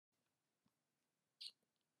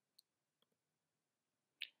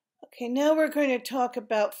Okay, now we're going to talk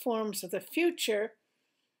about forms of the future.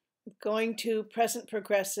 Going to present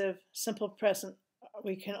progressive, simple present,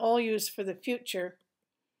 we can all use for the future.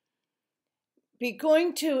 Be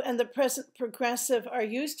going to and the present progressive are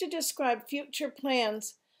used to describe future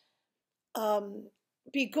plans.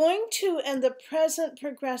 Be going to and the present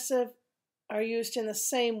progressive are used in the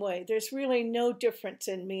same way. There's really no difference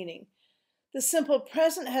in meaning. The simple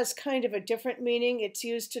present has kind of a different meaning. It's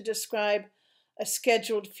used to describe a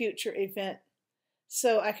scheduled future event.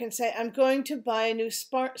 So I can say, I'm going to buy a new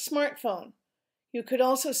smartphone. You could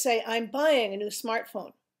also say, I'm buying a new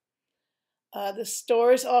smartphone. The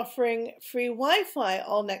store is offering free Wi-Fi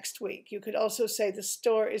all next week. You could also say the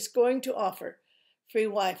store is going to offer free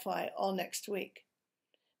Wi-Fi all next week.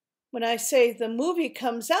 When I say the movie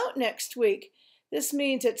comes out next week, this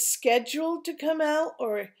means it's scheduled to come out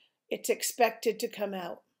or it's expected to come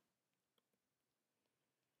out.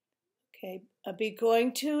 Okay, be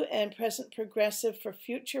going to and present progressive for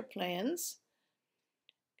future plans.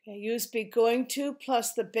 Okay, use be going to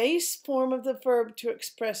plus the base form of the verb to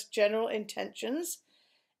express general intentions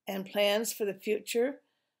and plans for the future.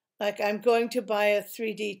 Like I'm going to buy a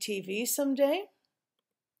 3D TV someday.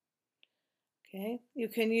 Okay, you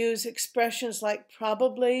can use expressions like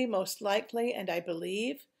probably, most likely, and I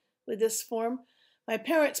believe with this form. My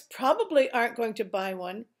parents probably aren't going to buy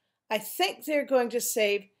one. I think they're going to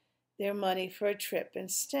save their money for a trip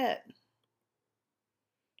instead.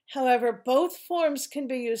 However, both forms can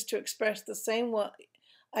be used to express the same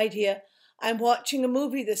idea. I'm watching a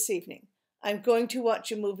movie this evening. I'm going to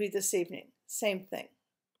watch a movie this evening. Same thing.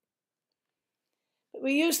 But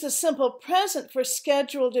we use the simple present for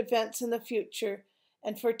scheduled events in the future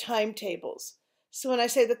and for timetables. So when I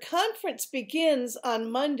say the conference begins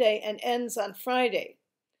on Monday and ends on Friday,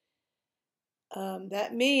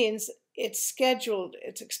 that means it's scheduled,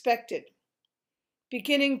 it's expected.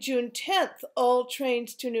 Beginning June 10th, all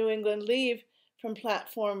trains to New England leave from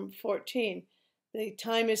platform 14. The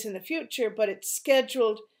time is in the future, but it's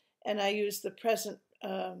scheduled, and I use the present,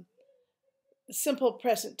 simple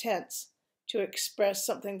present tense to express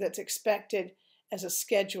something that's expected as a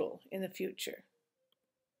schedule in the future.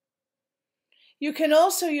 You can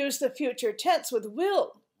also use the future tense with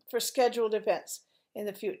will for scheduled events in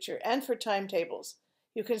the future and for timetables.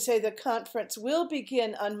 You can say the conference will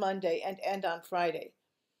begin on Monday and end on Friday.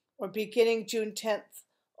 Or beginning June 10th,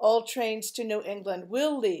 all trains to New England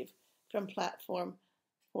will leave from platform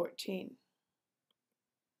 14.